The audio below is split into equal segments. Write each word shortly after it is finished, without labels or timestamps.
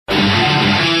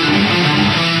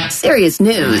Serious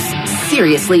news,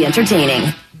 seriously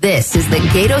entertaining. This is the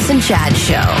Gaydos and Chad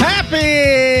Show.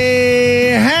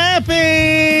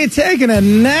 Happy taking a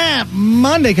nap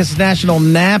Monday because it's National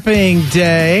Napping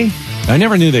Day. I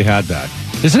never knew they had that.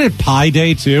 Isn't it Pie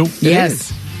Day, too?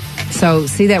 Yes. So,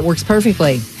 see, that works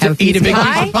perfectly. Have Eat a big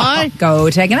piece of pie. Go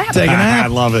take a nap. Take a nap. I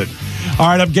love it. All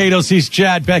right, I'm Gaydos. He's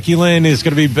Chad. Becky Lynn is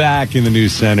going to be back in the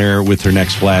news center with her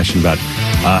next flash in about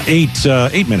 8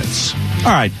 minutes.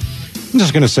 All right, I'm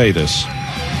just going to say this.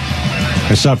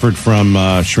 I suffered from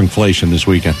shrinkflation this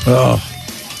weekend.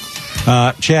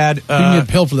 Chad. You can get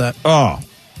a pill for that.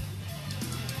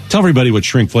 Tell everybody what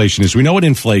shrinkflation is. We know what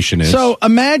inflation is. So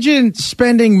imagine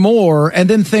spending more and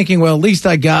then thinking, well, at least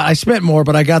I spent more,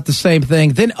 but I got the same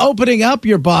thing. Then opening up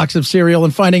your box of cereal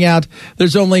and finding out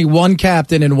there's only one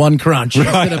Captain and one Crunch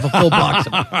instead of a full box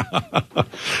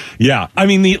of Yeah. I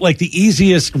mean, the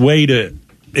easiest way to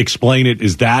explain it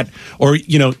is that, or,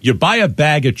 you buy a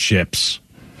bag of chips.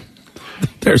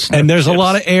 There's a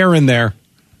lot of air in there.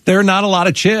 There are not a lot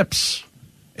of chips.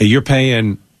 You're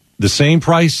paying the same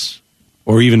price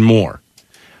or even more.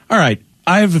 All right,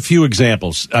 I have a few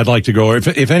examples I'd like to go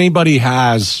over. If anybody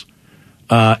has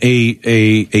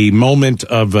a moment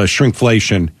of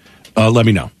shrinkflation, let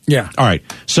me know. Yeah. All right.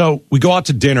 So we go out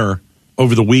to dinner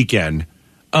over the weekend,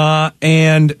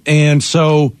 and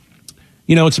so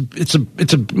we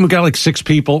got like 6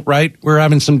 people, right? We're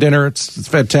having some dinner. It's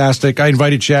fantastic. I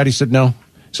invited Chad. He said no. He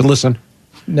said, listen.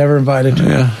 Never invited.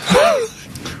 Yeah.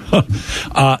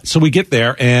 So we get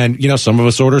there, and some of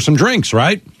us order some drinks,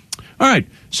 right? All right,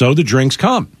 so the drinks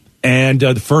come, and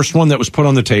the first one that was put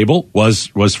on the table was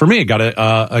for me. I got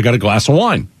a glass of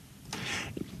wine,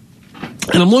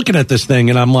 and I'm looking at this thing,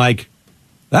 and I'm like,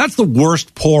 that's the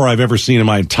worst pour I've ever seen in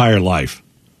my entire life.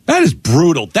 That is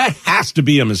brutal. That has to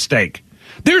be a mistake.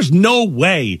 There's no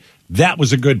way that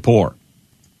was a good pour,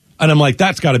 and I'm like,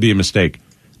 that's got to be a mistake.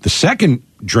 The second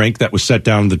drink that was set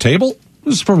down on the table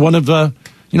was for one of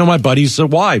my buddy's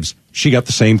wives. She got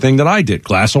the same thing that I did,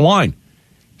 glass of wine.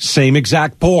 Same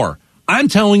exact pour. I'm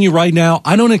telling you right now,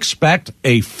 I don't expect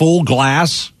a full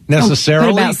glass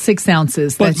necessarily. About 6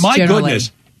 ounces. But That's my generally.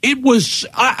 goodness, it was,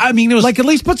 it was like, at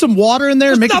least put some water in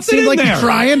there and make it seem like you're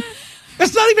trying.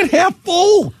 It's not even half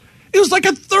full. It was like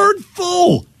a third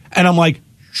full. And I'm like,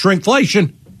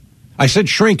 shrinkflation. I said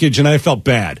shrinkage, and I felt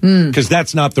bad because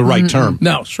that's not the right term.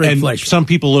 No, shrinkflation. And some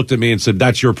people looked at me and said,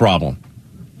 that's your problem.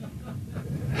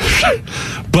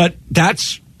 But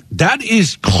that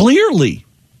is clearly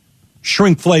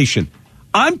shrinkflation.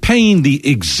 I'm paying the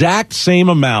exact same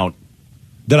amount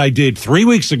that I did 3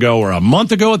 weeks ago or a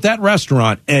month ago at that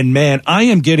restaurant, and man, I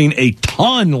am getting a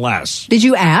ton less. Did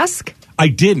you ask? I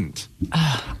didn't.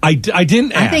 I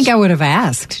didn't ask. I think I would have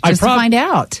asked just to find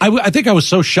out. I think I was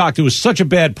so shocked. It was such a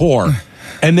bad pour.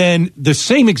 And then the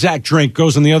same exact drink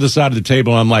goes on the other side of the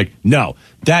table, and I'm like, no,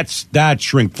 that's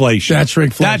shrinkflation. That's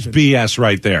shrinkflation. That's BS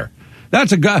right there.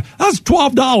 That's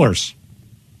 $12.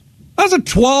 That's a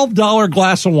 $12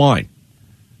 glass of wine,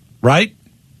 right?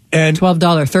 And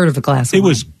 $12 third of a glass of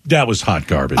wine. That was hot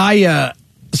garbage.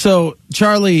 So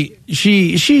Charlie,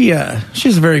 she's a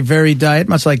very varied diet,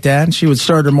 much like Dad. She would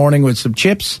start her morning with some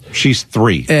chips. She's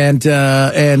 3, and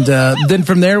then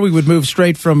from there we would move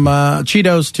straight from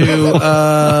Cheetos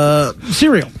to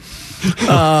cereal.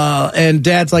 And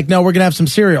Dad's like, no, we're gonna have some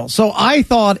cereal. So I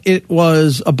thought it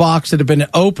was a box that had been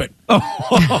open.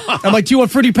 I'm like, do you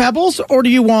want Fruity Pebbles or do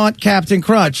you want Captain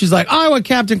Crunch? She's like, I want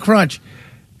Captain Crunch,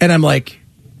 and I'm like.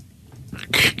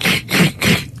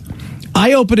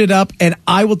 I opened it up, and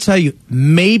I will tell you,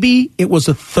 maybe it was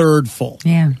a third full.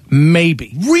 Yeah.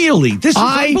 Maybe. Really? This is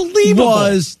unbelievable.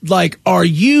 I was like, are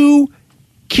you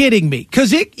kidding me?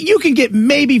 Because you can get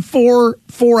maybe four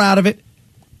out of it.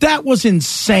 That was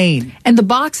insane. And the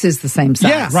box is the same size.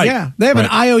 Yeah, right. Yeah. They have an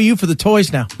IOU for the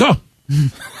toys now. Oh.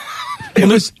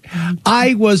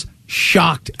 I was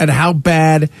shocked at how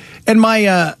bad. And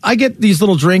I get these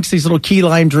little drinks, these little key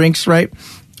lime drinks, right?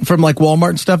 From like Walmart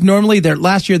and stuff. Normally,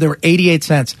 last year they were 88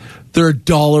 cents. They're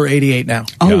 $1.88 now.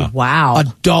 Oh, yeah. Wow.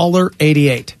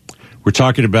 $1.88. We're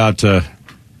talking about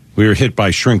we were hit by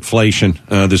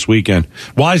shrinkflation this weekend.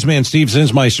 Wise man Steve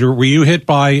Zinsmeister, were you hit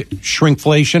by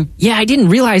shrinkflation? Yeah, I didn't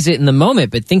realize it in the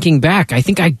moment, but thinking back, I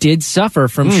think I did suffer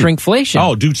from shrinkflation.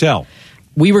 Oh, do tell.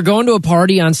 We were going to a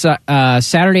party on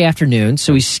Saturday afternoon,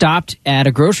 so we stopped at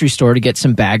a grocery store to get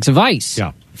some bags of ice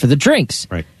for the drinks.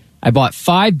 Right. I bought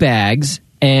 5 bags,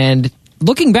 and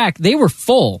looking back, they were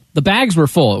full. The bags were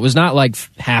full. It was not like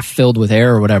half filled with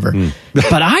air or whatever.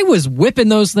 But I was whipping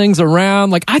those things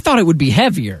around like I thought it would be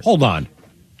heavier. Hold on.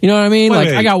 You know what I mean?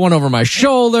 Wait. I got one over my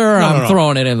shoulder. I'm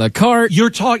throwing it in the cart. You're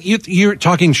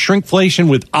talking shrinkflation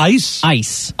with ice?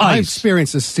 Ice. I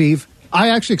experienced this, Steve. I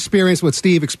actually experienced what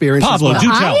Steve experienced. Pablo, as do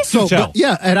well. tell. Do tell.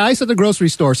 Yeah, at ice at the grocery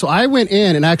store. So I went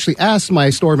in and actually asked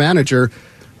my store manager,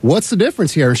 what's the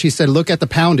difference here? And she said, look at the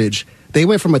poundage. They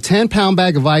went from a 10-pound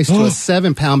bag of ice to a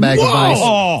 7-pound bag of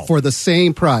ice for the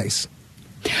same price.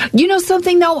 You know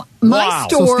something, though? My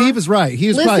store... So Steve is right. He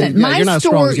was listen, probably... Yeah, you're not as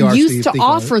strong as you are, used Steve. to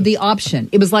offer the option.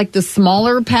 It was like the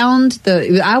smaller pound.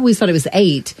 I always thought it was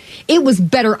 8. It was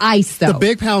better ice, though. The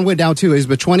big pound went down, too. It was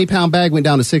a 20-pound bag went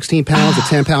down to 16 pounds. The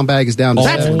 10-pound bag is down to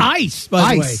That's 7. ice,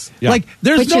 by the way. Yeah. Like,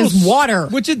 there's Which no is water.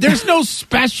 There's no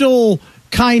special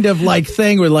kind of like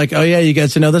thing where like, oh yeah, you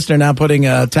guys know this? They're now putting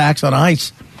a tax on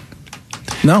ice.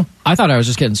 No, I thought I was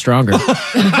just getting stronger.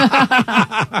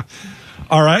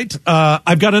 All right.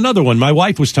 I've got another one. My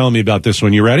wife was telling me about this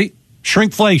one. You ready?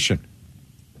 Shrinkflation.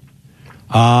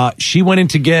 She went in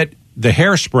to get the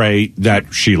hairspray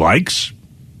that she likes.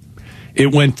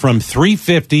 It went from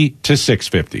 $350 to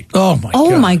 $650. oh my god,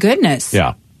 Oh, my goodness.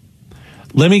 Yeah.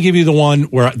 Let me give you the one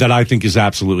that I think is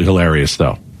absolutely hilarious,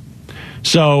 though.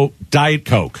 So, Diet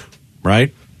Coke,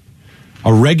 right?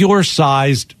 A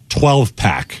regular-sized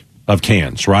 12-pack of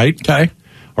cans, right? Okay.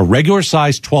 A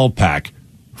regular-sized 12-pack,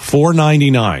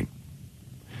 $4.99.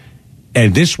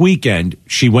 And this weekend,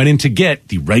 she went in to get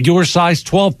the regular-sized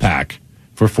 12-pack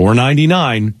for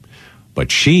 $4.99,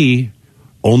 but she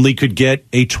only could get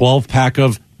a 12-pack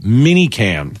of mini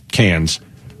cans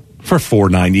for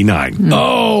 $4.99.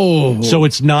 Oh, So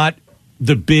it's not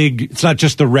it's not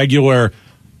just the regular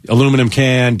aluminum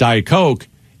can Diet Coke,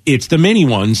 it's the mini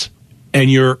ones, and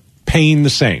you're paying the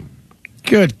same.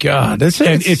 good God!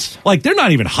 It's like they're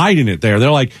not even hiding it there.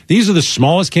 They're like, these are the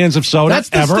smallest cans of soda That's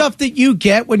the ever. stuff that you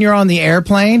get when you're on the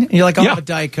airplane. And you're like, oh, Yeah. a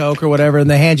Diet Coke or whatever, and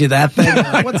they hand you that thing. You're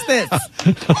like, what's this?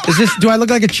 Is this? Do I look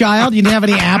like a child? You didn't have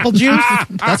any apple juice?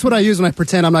 That's what I use when I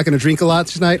pretend I'm not going to drink a lot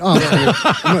tonight.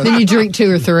 Oh, Then you drink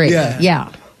 2 or 3.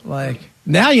 Yeah. Like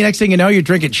now, next thing you know, you're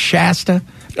drinking Shasta,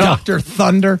 Dr.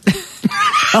 Thunder.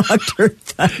 Dr.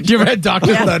 Thunder. You ever had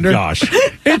Dr. Thunder? Gosh.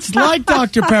 It's like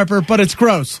Dr. Pepper, but it's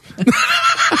gross.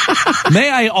 May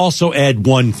I also add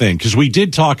one thing? Because we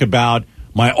did talk about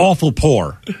my awful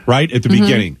pour, right, at the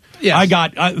beginning. Yes.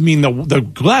 The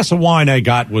glass of wine I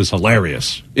got was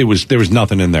hilarious. There was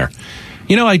nothing in there.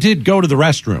 I did go to the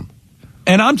restroom.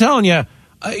 And I'm telling you,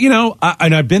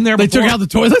 and I've been there They before. took out the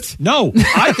toilets? No,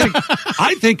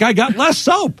 I think I got less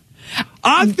soap.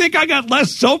 I think I got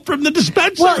less soap from the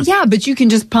dispenser. Well, yeah, but you can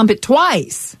just pump it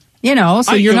twice. So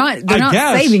they're not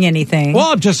guess. saving anything.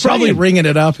 Well, I'm just Probably saying. ringing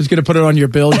it up. He's going to put it on your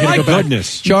bill. You're My gonna go back,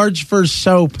 goodness. charge for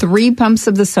soap. 3 pumps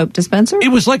of the soap dispenser? It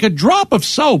was like a drop of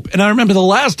soap, and I remember the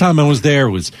last time I was there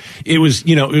it was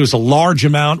a large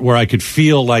amount where I could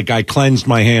feel like I cleansed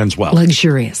my hands well.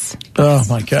 Luxurious. Oh,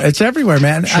 my God. It's everywhere,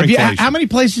 man. Shrinkflation. How many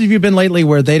places have you been lately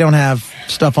where they don't have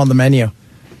stuff on the menu?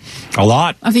 A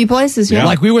lot. A few places, yeah.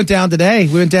 Like we went down today.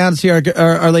 We went down to see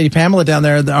our Lady Pamela down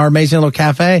there, our amazing little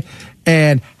cafe,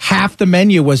 and half the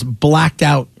menu was blacked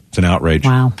out. It's an outrage.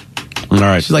 Wow. All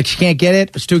right. She's like, she can't get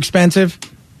it. It's too expensive.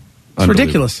 It's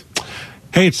ridiculous.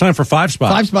 Hey, it's time for 5 Spot.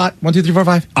 5 Spot. 1, 2, 3, 4,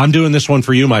 5. I'm doing this one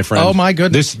for you, my friend. Oh, my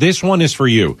goodness. This one is for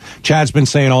you. Chad's been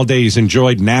saying all day he's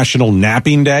enjoyed National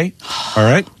Napping Day. All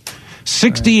right?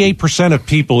 68% of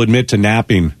people admit to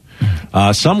napping,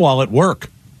 some while at work.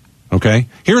 Okay?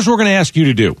 Here's what we're going to ask you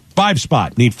to do. 5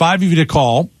 Spot. Need 5 of you to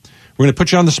call. We're going to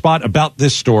put you on the spot about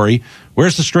this story.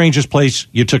 Where's the strangest place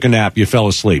you took a nap, you fell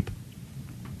asleep?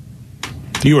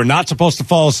 You were not supposed to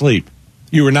fall asleep.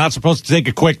 You were not supposed to take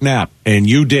a quick nap, and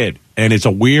you did. And it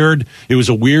was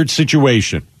a weird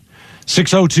situation.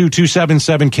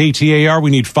 602-277-KTAR.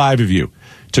 We need 5 of you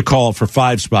to call for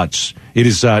 5 spots. It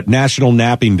is National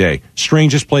Napping Day.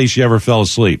 Strangest place you ever fell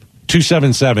asleep.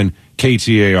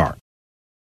 277-KTAR.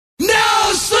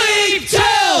 No sleep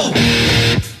till!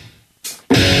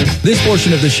 This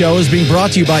portion of the show is being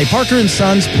brought to you by Parker &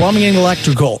 Sons Plumbing and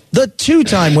Electrical, the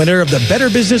 2-time winner of the Better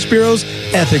Business Bureau's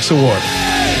Ethics Award.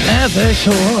 Ethics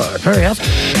Award. Very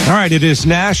ethical. All right, it is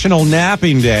National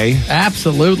Napping Day.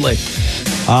 Absolutely.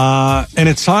 And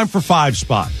it's time for 5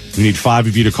 Spot. We need 5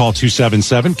 of you to call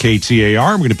 277-KTAR.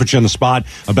 I'm going to put you on the spot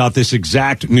about this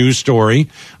exact news story.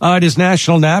 It is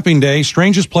National Napping Day.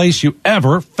 Strangest place you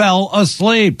ever fell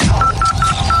asleep.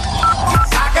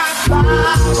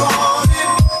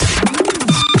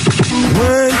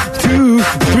 One, two,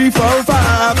 three, four,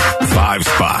 five. 5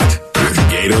 Spot with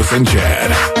Gaydos and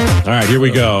Chad. All right, here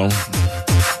we go.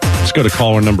 Let's go to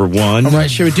caller number 1. All right,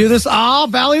 should we do this? Oh,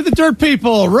 Valley of the Dirt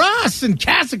people, Russ and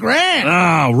Casa Grande.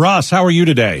 Oh, Russ, how are you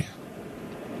today?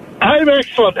 I'm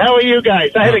excellent. How are you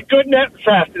guys? I had a good nap this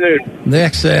afternoon.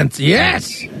 Excellent.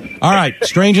 Yes. All right.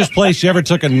 Strangest place you ever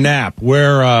took a nap.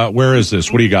 Where is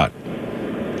this? What do you got?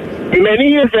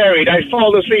 Many and varied. I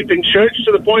fall asleep in church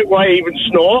to the point where I even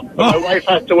snore. My wife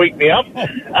has to wake me up.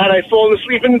 And I fall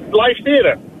asleep in live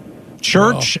theater.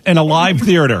 Church and a live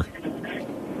theater.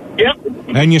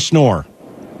 Yep. And you snore.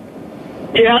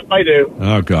 Yeah, I do.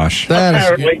 Oh, gosh.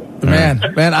 Apparently. Man.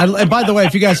 And by the way,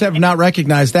 if you guys have not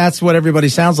recognized, that's what everybody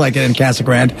sounds like in Casa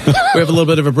Grande. We have a little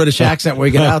bit of a British accent when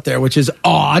we get out there, which is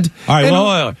odd. All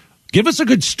right, give us a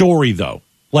good story, though.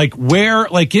 Like where,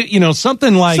 like,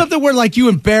 something like... Something where, like, you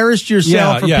embarrassed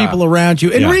yourself for people around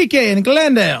you. Enrique in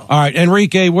Glendale. All right,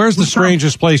 Enrique, where's the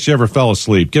strangest place you ever fell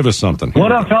asleep? Give us something.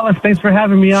 What up, fellas? Thanks for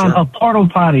having me on. A portal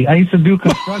potty. I used to do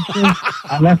construction.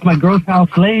 I left my girl's house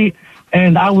late,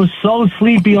 and I was so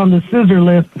sleepy on the scissor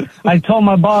lift. I told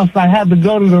my boss I had to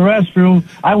go to the restroom.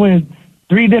 I went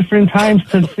 3 different times,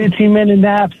 took 15-minute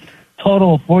naps,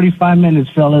 total 45 minutes,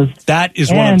 fellas. That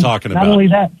is what I'm talking about. Not only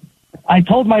that, I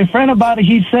told my friend about it.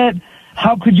 He said,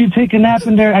 how could you take a nap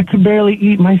in there? I could barely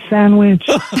eat my sandwich.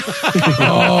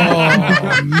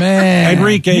 Oh, man.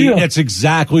 Enrique, that's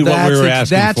exactly what we were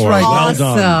asking for. That's right. Well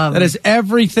done. That is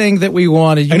everything that we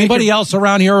wanted. Anybody else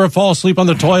around here ever fall asleep on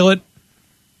the toilet?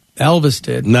 Elvis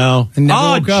did. No. And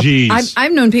never woke up. Jeez.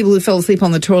 I've known people who fell asleep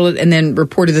on the toilet and then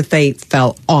reported that they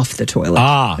fell off the toilet.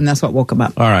 And that's what woke them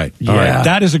up. All right. All right.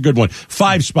 That is a good one.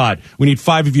 5 spot. We need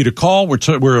 5 of you to call. We're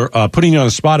putting you on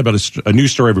the spot about a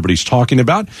news story everybody's talking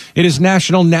about. It is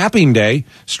National Napping Day.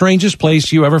 Strangest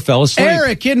place you ever fell asleep.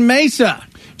 Eric in Mesa.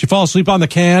 Did you fall asleep on the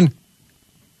can?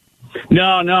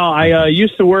 No. I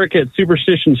used to work at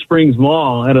Superstition Springs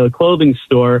Mall at a clothing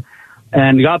store.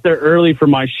 And got there early for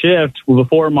my shift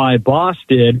before my boss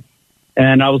did.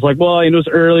 And I was like, well, it was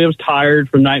early. I was tired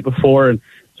from the night before. And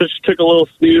so just took a little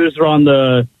snooze on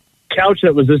the couch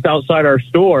that was just outside our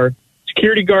store.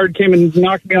 Security guard came and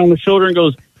knocked me on the shoulder and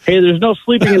goes, hey, there's no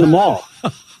sleeping in the mall.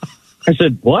 I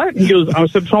said, what? He goes, I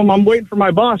said to him, I'm waiting for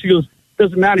my boss. He goes,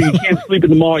 doesn't matter. You can't sleep in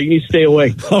the mall. You need to stay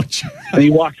awake. And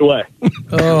he walked away.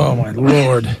 Oh, my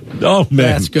Lord. Oh,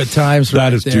 man. That's good times.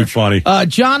 That is too funny.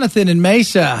 Jonathan in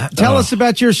Mesa, tell us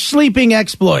about your sleeping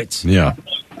exploits. Yeah.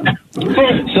 So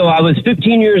I was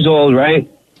 15 years old, right?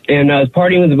 And I was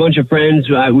partying with a bunch of friends.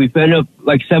 We ended up,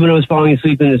 like 7 of us falling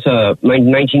asleep in this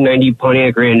 1990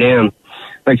 Pontiac Grand Am.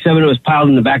 Like 7 of us piled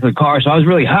in the back of the car. So I was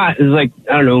really hot. It was like,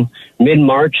 I don't know,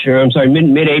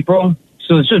 mid-April.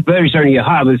 So it's just barely starting to get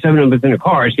hot, but 7 of us in the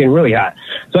car, it's getting really hot.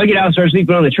 So I get out and start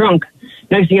sleeping on the trunk.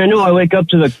 Next thing I know, I wake up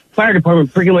to the fire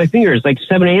department pricking my fingers, like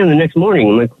 7 a.m. the next morning.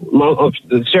 I'm like,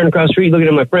 staring across the street, looking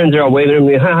at my friends. They're all waving at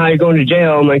me. Ha, you're going to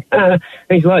jail. I'm like,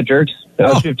 thanks a lot, jerks. I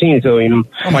was 15, so, Oh,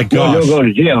 my gosh. No going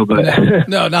to jail, but...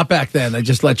 No, not back then. They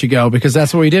just let you go because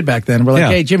that's what we did back then. We're like,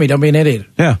 hey, Jimmy, don't be an idiot.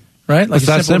 Yeah. Right? Like it's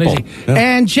that simple.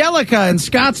 Yeah. Angelica in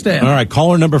Scottsdale. All right,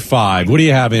 caller number 5. What do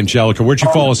you have, Angelica? Where'd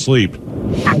you fall asleep?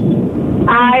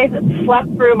 I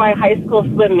slept through my high school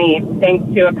swim meet thanks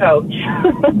to a coach.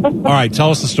 All right,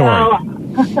 tell us the story.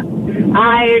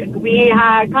 We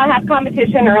had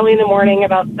competition early in the morning,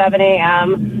 about 7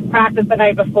 a.m., practiced the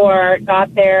night before,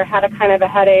 got there, had a kind of a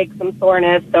headache, some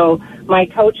soreness, so my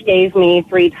coach gave me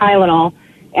 3 Tylenol,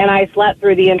 and I slept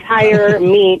through the entire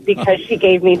meet because she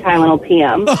gave me Tylenol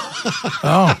PM.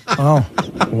 Oh,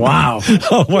 wow.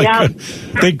 Oh, my God.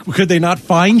 Could they not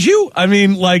find you? I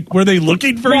mean, like, were they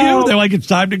looking for you? They're like, it's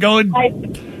time to go and...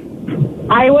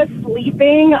 I was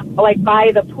sleeping, like,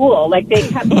 by the pool. Like, they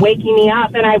kept waking me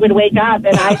up, and I would wake up,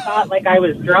 and I thought, like, I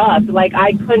was drugged. Like,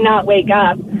 I could not wake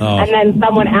up. Oh. And then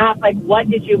someone asked, like, what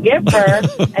did you give her?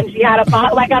 And she had a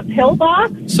pill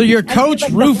box. So your coach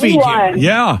roofied you.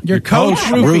 Yeah. Your coach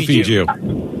roofied you.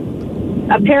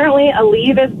 Apparently,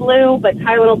 Aleve is blue, but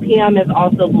Tylenol PM is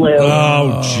also blue.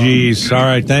 Oh, jeez. All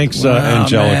right. Thanks,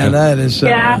 Angelica. Man, that is...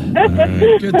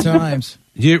 right. Good times.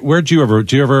 Where'd you ever...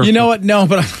 You know what? No,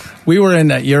 but we were in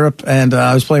Europe, and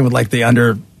I was playing with, like, the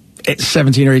under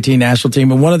 17 or 18 national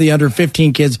team, and one of the under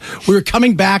 15 kids, we were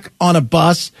coming back on a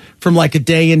bus from, like, a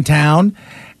day in town,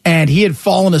 and he had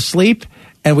fallen asleep,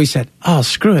 and we said, oh,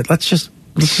 screw it. Let's just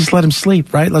let him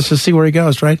sleep, right? Let's just see where he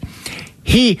goes, right?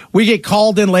 We get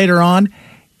called in later on.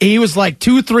 He was like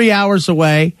 2-3 hours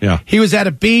away. Yeah. He was at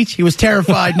a beach. He was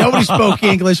terrified. Nobody spoke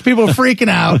English. People were freaking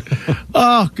out.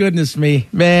 Oh, goodness me.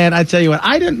 Man, I tell you what,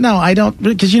 I don't,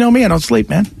 because you know me, I don't sleep,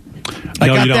 man. I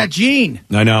got that gene.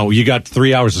 I know. You got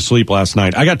 3 hours of sleep last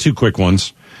night. I got 2 quick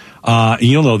ones.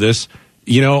 You'll know this.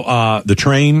 You know, the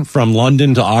train from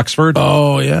London to Oxford?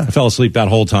 Oh, yeah. I fell asleep that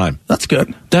whole time. That's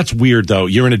good. That's weird, though.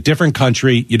 You're in a different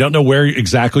country. You don't know where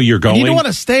exactly you're going. You don't want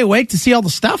to stay awake to see all the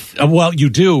stuff? Well,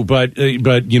 you do, but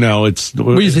you know, it's...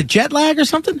 Is it jet lag or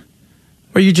something?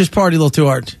 Or you just party a little too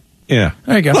hard? Yeah.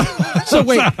 There you go. So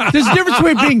wait, there's a difference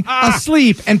between being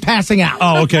asleep and passing out.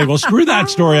 Oh, okay. Well, screw that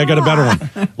story. I got a better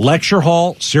one. Lecture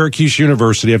hall, Syracuse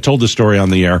University. I've told this story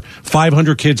on the air.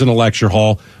 500 kids in a lecture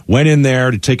hall. Went in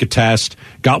there to take a test.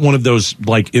 Got one of those,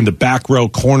 like, in the back row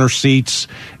corner seats.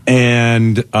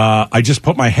 And I just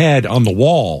put my head on the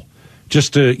wall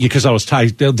just to, because I was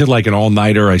tired. They did like an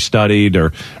all-nighter. I studied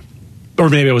or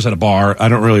maybe I was at a bar. I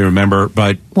don't really remember.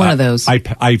 But one of those.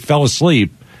 I fell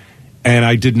asleep. And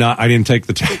I didn't take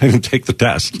the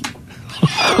test.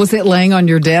 Was it laying on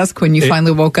your desk when you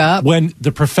finally woke up? When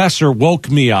the professor woke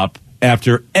me up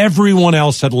after everyone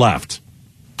else had left.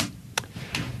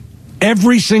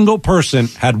 Every single person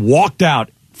had walked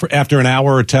out after an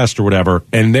hour of test or whatever,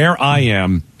 and there I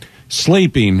am,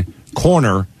 sleeping,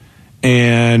 corner,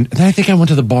 and then I think I went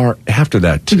to the bar after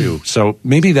that, too. So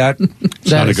maybe that's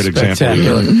not a good example.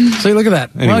 So look at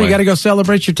that. Anyway. Well, you got to go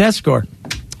celebrate your test score.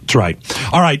 That's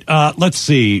right. All right, let's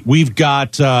see. We've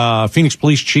got Phoenix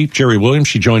Police Chief Jerry Williams.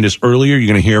 She joined us earlier. You're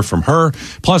going to hear from her.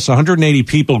 Plus, 180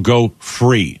 people go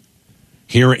free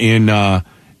here in the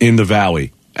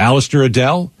Valley. Alistair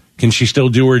Adele, can she still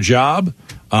do her job?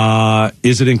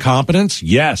 Is it incompetence?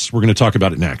 Yes. We're going to talk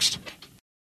about it next.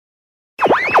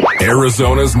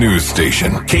 Arizona's news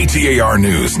station, KTAR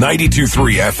News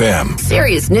 92.3 FM.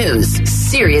 Serious news,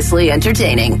 seriously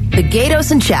entertaining. The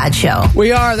Gaydos and Chad Show.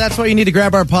 We are. That's why you need to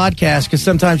grab our podcast, because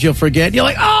sometimes you'll forget. You're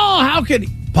like, oh, how could...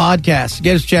 Podcast.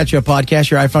 Gaydos Chat Show podcast.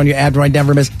 Your iPhone, your Android.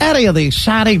 Never miss any of the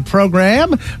exciting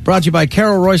program. Brought to you by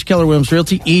Carol Royce, Keller Williams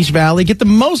Realty, East Valley. Get the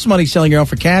most money selling your own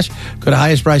for cash. Go to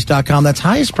highestprice.com. That's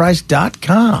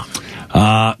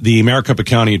highestprice.com. The Maricopa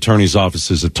County Attorney's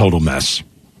Office is a total mess.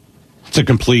 It's a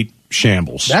complete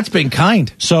shambles. That's been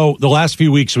kind. So the last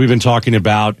few weeks we've been talking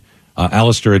about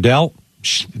Alistair Adele.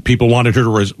 People wanted her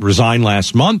to resign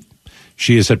last month.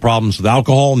 She has had problems with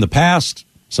alcohol in the past.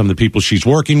 Some of the people she's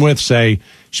working with say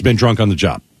she's been drunk on the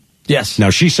job. Yes. Now,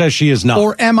 she says she is not.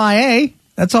 Or MIA.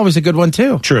 That's always a good one,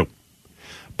 too. True.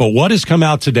 But what has come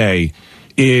out today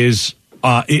is,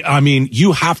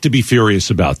 you have to be furious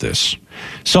about this.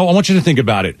 So I want you to think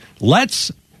about it.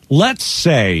 Let's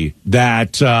say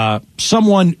that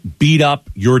someone beat up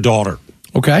your daughter.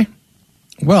 Okay.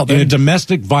 Well, then, in a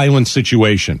domestic violence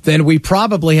situation. Then we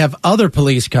probably have other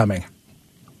police coming.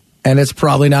 And it's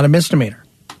probably not a misdemeanor.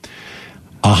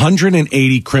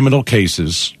 180 criminal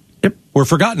cases were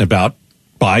forgotten about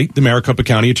by the Maricopa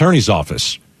County Attorney's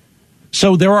Office.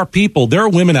 So there are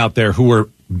women out there who were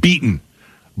beaten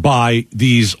by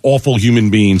these awful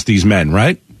human beings, these men,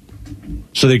 right?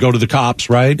 So they go to the cops,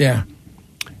 right? Yeah.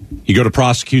 You go to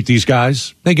prosecute these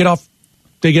guys, they get off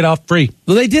free.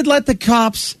 Well, they did let the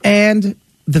cops and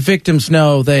the victims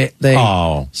know they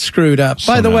screwed up.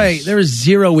 So By the way, nice. there is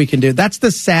zero we can do. That's the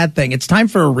sad thing. It's time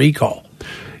for a recall.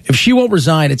 If she won't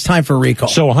resign, it's time for a recall.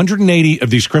 So 180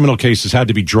 of these criminal cases had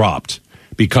to be dropped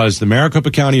because the Maricopa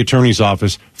County Attorney's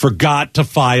Office forgot to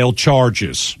file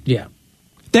charges. Yeah.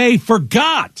 They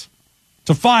forgot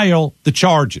to file the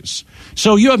charges.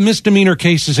 So you have misdemeanor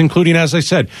cases, including, as I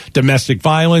said, domestic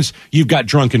violence. You've got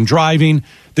drunken driving.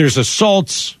 There's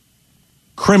assaults,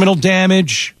 criminal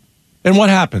damage. And what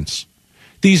happens?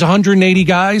 These 180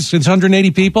 guys, it's 180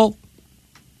 people,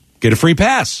 get a free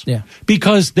pass. Yeah.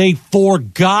 Because they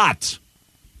forgot.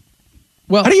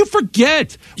 Well, how do you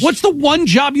forget? What's the one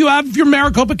job you have for your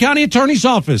Maricopa County Attorney's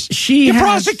Office? You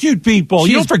prosecute people.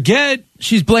 You don't forget.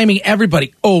 She's blaming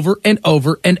everybody over and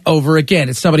over and over again.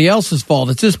 It's somebody else's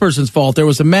fault. It's this person's fault. There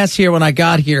was a mess here when I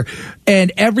got here.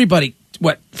 And everybody,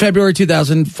 February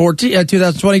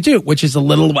 2022, which is a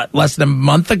little, less than a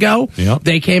month ago? Yep.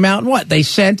 They came out and they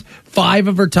sent 5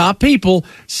 of her top people,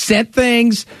 sent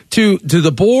things to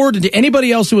the board and to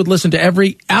anybody else who would listen to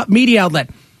every media outlet.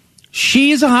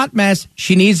 She is a hot mess.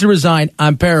 She needs to resign.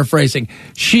 I'm paraphrasing.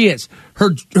 She is.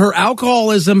 Her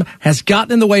alcoholism has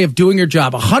gotten in the way of doing her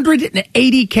job.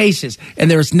 180 cases, and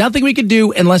there is nothing we can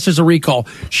do unless there's a recall.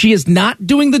 She is not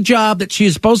doing the job that she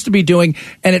is supposed to be doing,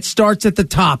 and it starts at the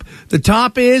top. The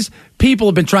top is people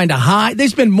have been trying to hide. They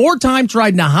spend more time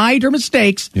trying to hide her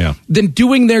mistakes than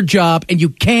doing their job, and you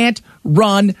can't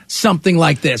run something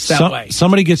like this that way.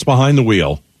 Somebody gets behind the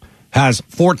wheel, has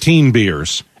 14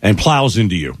 beers, and plows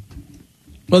into you.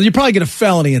 Well, you probably get a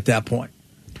felony at that point.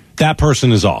 That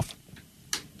person is off.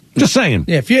 Just saying.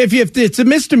 Yeah, if it's a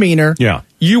misdemeanor,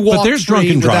 you walk but there's free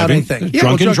drunken without driving, anything.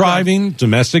 drunken driving,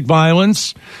 domestic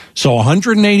violence. So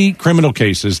 180 criminal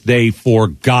cases, they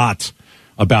forgot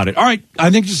about it. All right,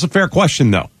 I think this is a fair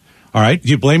question, though. All right,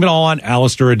 you blame it all on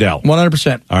Alistair Adele.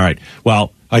 100%. All right.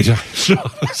 Well, that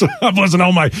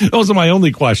wasn't my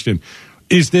only question.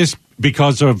 Is this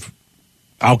because of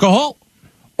alcohol,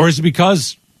 or is it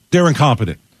because they're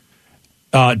incompetent.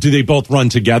 Do they both run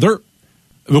together?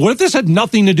 But what if this had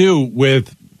nothing to do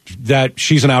with that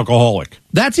she's an alcoholic?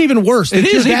 That's even worse. It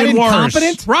is even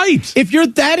worse. Right. If you're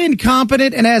that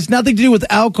incompetent and has nothing to do with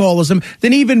alcoholism,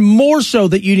 then even more so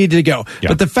that you need to go. Yeah.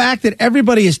 But the fact that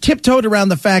everybody has tiptoed around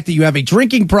the fact that you have a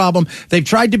drinking problem, they've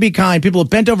tried to be kind, people have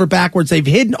bent over backwards, they've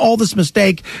hidden all this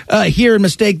mistake here and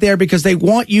mistake there because they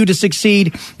want you to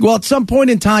succeed. Well, at some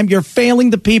point in time, you're failing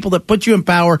the people that put you in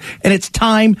power, and it's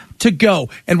time to go.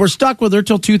 And we're stuck with her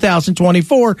till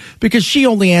 2024 because she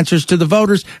only answers to the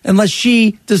voters unless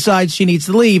she decides she needs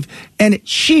to leave. And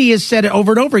she has said it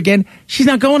over and over again, she's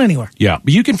not going anywhere. Yeah,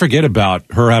 but you can forget about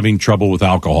her having trouble with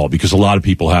alcohol because a lot of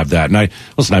people have that. And I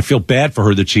feel bad for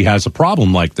her that she has a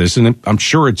problem like this, and I'm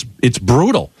sure it's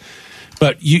brutal.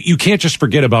 But you can't just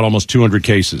forget about almost 200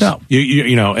 cases. No.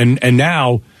 You know, and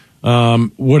now,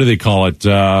 what do they call it?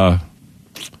 I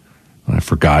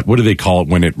forgot. What do they call it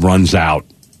when it runs out?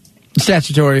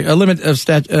 Statutory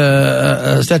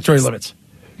statutory limits.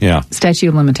 Yeah. Statute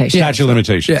of limitations. Statute of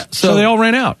limitations. Yeah. So they all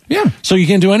ran out. Yeah. So you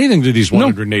can't do anything to these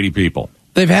 180 people.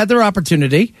 They've had their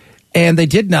opportunity, and they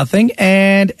did nothing,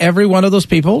 and every one of those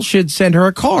people should send her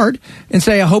a card and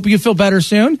say, I hope you feel better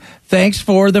soon. Thanks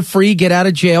for the free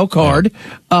get-out-of-jail card.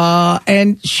 Yeah.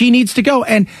 And she needs to go.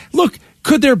 And look,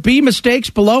 could there be mistakes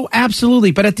below?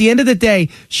 Absolutely. But at the end of the day,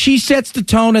 she sets the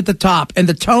tone at the top, and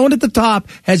the tone at the top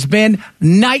has been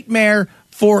nightmare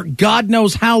for God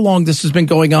knows how long this has been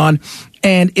going on,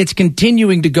 and it's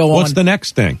continuing to go on. What's the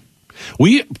next thing?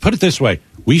 We put it this way.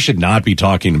 We should not be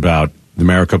talking about the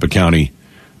Maricopa County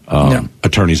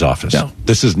Attorney's Office. No.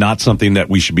 This is not something that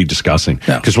we should be discussing.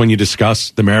 Because when you discuss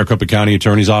the Maricopa County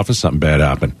Attorney's Office, something bad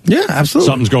happened. Yeah, absolutely.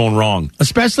 Something's going wrong.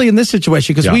 Especially in this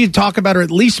situation, because we talk about her at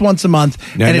least once a month,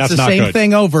 and it's the same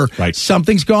thing over. Right.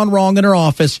 Something's gone wrong in her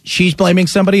office. She's blaming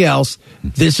somebody else.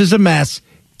 This is a mess.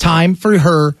 Time for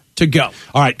her to go.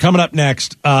 All right, coming up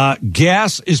next,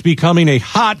 gas is becoming a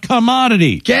hot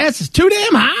commodity. Gas is too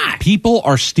damn high. People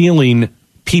are stealing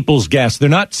people's gas. They're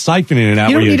not siphoning it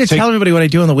out. You don't need to tell everybody what I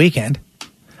do on the weekend.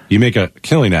 You make a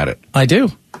killing at it. I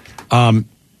do.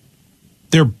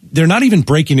 They're not even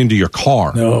breaking into your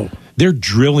car. No. They're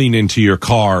drilling into your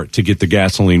car to get the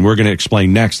gasoline. We're going to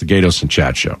explain next, the Gaydos and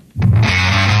Chad Show.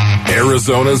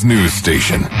 Arizona's news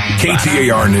station,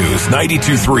 KTAR News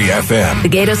 92.3 FM. The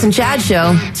Gaydos and Chad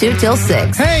Show, 2 till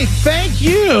 6. Hey, thank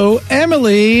you,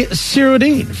 Emily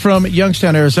Cyrudine from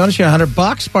Youngstown, Arizona. She got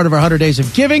 $100, part of our 100 Days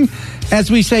of Giving. As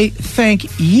we say,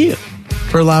 thank you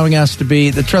for allowing us to be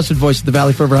the trusted voice of the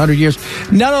Valley for over 100 years.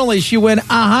 Not only did she win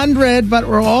 100, but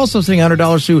we're also sending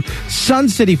 $100 to Sun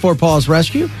City Fort Paws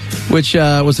Rescue, which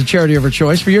was the charity of her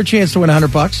choice. For your chance to win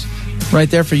 $100, right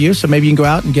there for you. So maybe you can go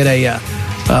out and get a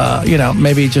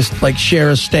maybe just like share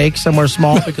a steak somewhere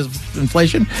small because of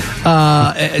inflation.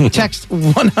 Text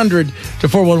 100 to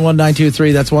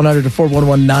 411-923. That's 100 to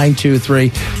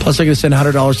 411-923. Plus, they're going to send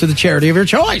 $100 to the charity of your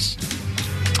choice.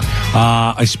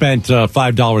 I spent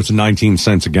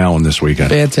 $5.19 a gallon this weekend.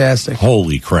 Fantastic.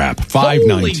 Holy crap.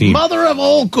 $5.19. Holy mother of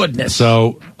all goodness.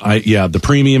 So, the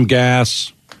premium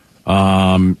gas.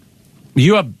 You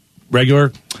have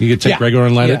regular? You could take regular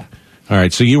unleaded? Yeah. All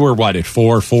right, so you were what, at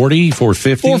 $4.40,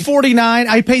 $4.50? $4.49.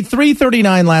 I paid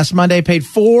 $3.39 last Monday. I paid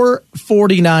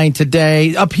 $4.49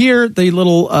 today. Up here, the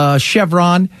little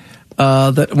Chevron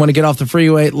that when I get off the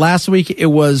freeway. Last week it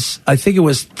was, I think it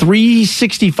was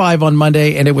 $3.65 on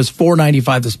Monday, and it was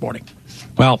 $4.95 this morning.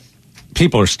 Well,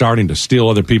 people are starting to steal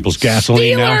other people's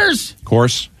gasoline now. Of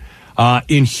course.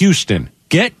 In Houston.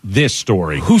 Get this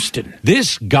story. Houston.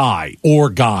 This guy or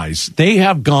guys, they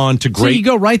have gone to great... So you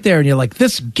go right there and you're like,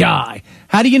 this guy.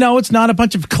 How do you know it's not a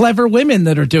bunch of clever women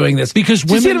that are doing this? Because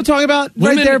women... You see what I'm talking about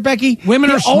right there, Becky?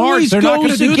 Women are smart. They're not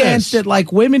going to do against this. It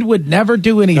like women would never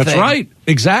do anything. That's right.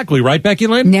 Exactly. Right, Becky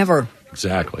Lynn? Never.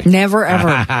 Exactly. Never,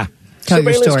 ever.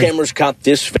 Surveillance cameras caught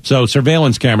this. So,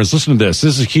 surveillance cameras, listen to this.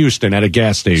 This is Houston at a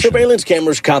gas station. Surveillance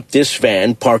cameras caught this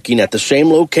van parking at the same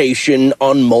location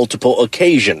on multiple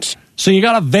occasions. So you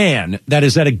got a van that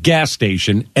is at a gas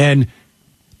station, and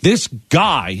this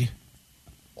guy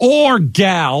or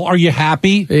gal, are you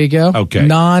happy? There you go. Okay.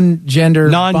 Non-gender,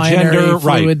 right,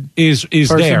 fluid is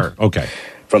person. there. Okay.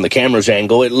 From the camera's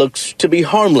angle, it looks to be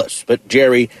harmless, but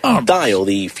Jerry Dial,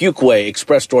 the Fuquay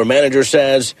Express store manager,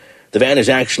 says the van is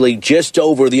actually just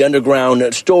over the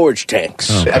underground storage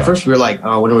tanks. Oh, at first, we were like,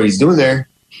 I wonder what he's doing there,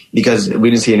 because we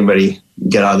didn't see anybody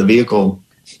get out of the vehicle.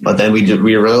 But then we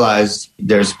realized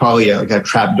there's probably a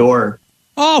trap door.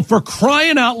 Oh, for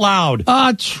crying out loud.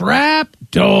 A trap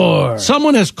door.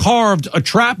 Someone has carved a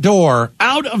trap door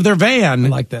out of their van. I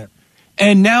like that.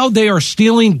 And now they are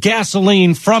stealing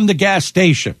gasoline from the gas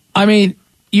station. I mean,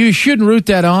 you shouldn't root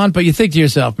that on, but you think to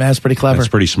yourself, man, that's pretty clever. That's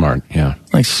pretty smart, yeah.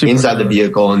 Like super inside the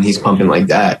vehicle, and he's pumping like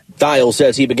that. Dial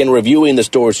says he began reviewing the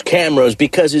store's cameras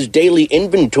because his daily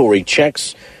inventory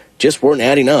checks just weren't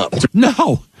adding up.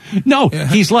 No.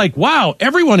 He's like, wow,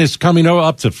 everyone is coming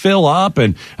up to fill up,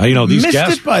 and these missed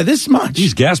gas it by this much.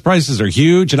 These gas prices are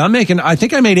huge, and I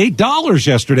think I made $8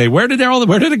 yesterday. Where did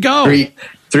it go?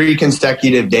 Three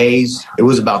consecutive days. It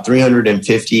was about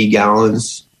 350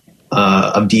 gallons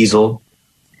of diesel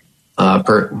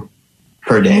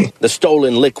per day. The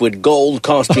stolen liquid gold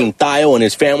costing Theo and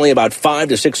his family about $5,000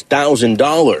 to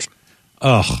 $6,000.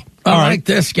 Ugh. I like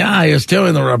this guy who's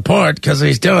doing the report because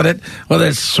he's doing it with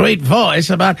his sweet voice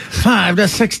about $5,000 to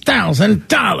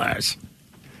 $6,000.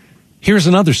 Here's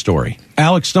another story.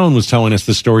 Alex Stone was telling us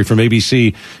the story from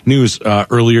ABC News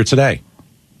earlier today.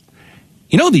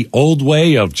 You know the old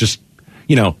way of just,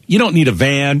 you don't need a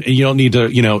van and you don't need to,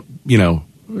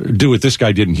 do what this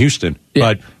guy did in Houston.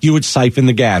 Yeah. But you would siphon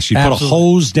the gas. You put a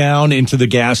hose down into the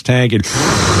gas tank and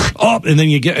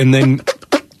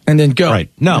and then go. Right.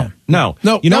 No.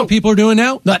 You know what people are doing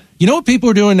now? What? You know what people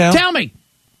are doing now? Tell me.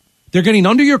 They're getting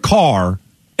under your car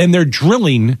and they're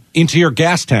drilling into your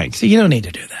gas tank. See, you don't need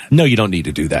to do that. No, you don't need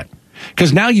to do that.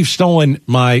 Because now you've stolen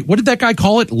what did that guy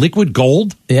call it? Liquid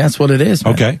gold? Yeah, that's what it is,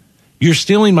 man. Okay. You're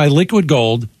stealing my liquid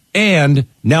gold, and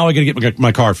now I got to get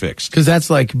my car fixed. Because that's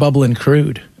like bubbling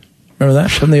crude. Remember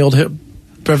that from the old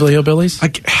Beverly Hillbillies?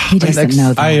 He doesn't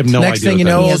know that. I have no idea. Next thing you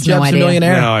know, Jeb's a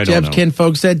millionaire. No, I don't Jeb's know.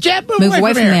 kinfolk said, Jeb, move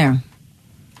away from there.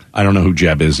 I don't know who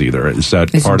Jeb is either. Is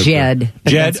that it's part Jed, of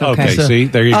Jed? Okay. Okay, So, see,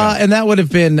 there you go. And that would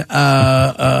have been one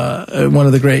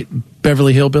of the great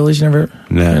Beverly Hillbillies. Never,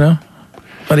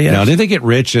 But now, did they get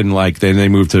rich and then they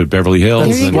moved to Beverly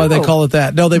Hills? That's why they call it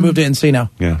that. No, they moved to Encino.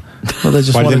 Yeah. Well, they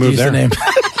just wanted to use the name.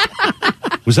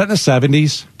 Was that in the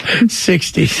 70s?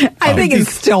 60s. I think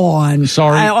it's still on.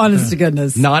 Sorry. Honest to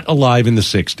goodness. Not alive in the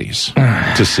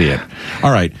 60s to see it.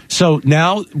 All right. So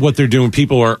now what they're doing,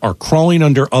 people are crawling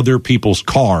under other people's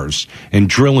cars and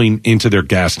drilling into their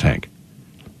gas tank.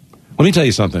 Let me tell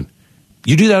you something.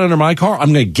 You do that under my car,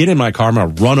 I'm going to get in my car, I'm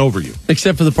going to run over you.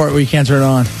 Except for the part where you can't turn it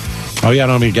on. Oh, yeah, I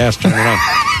don't have any gas. Turn it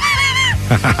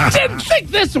on. Didn't think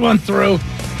this one through.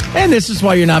 And this is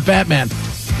why you're not Batman.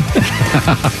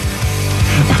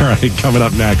 All right, coming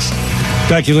up next.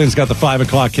 Becky Lynn's got the 5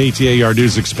 o'clock KTAR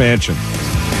News expansion.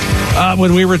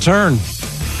 When we return,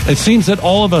 it seems that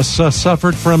all of us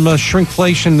suffered from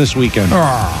shrinkflation this weekend.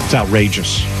 It's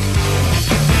outrageous.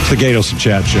 It's the Gaydos and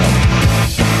Chad Show.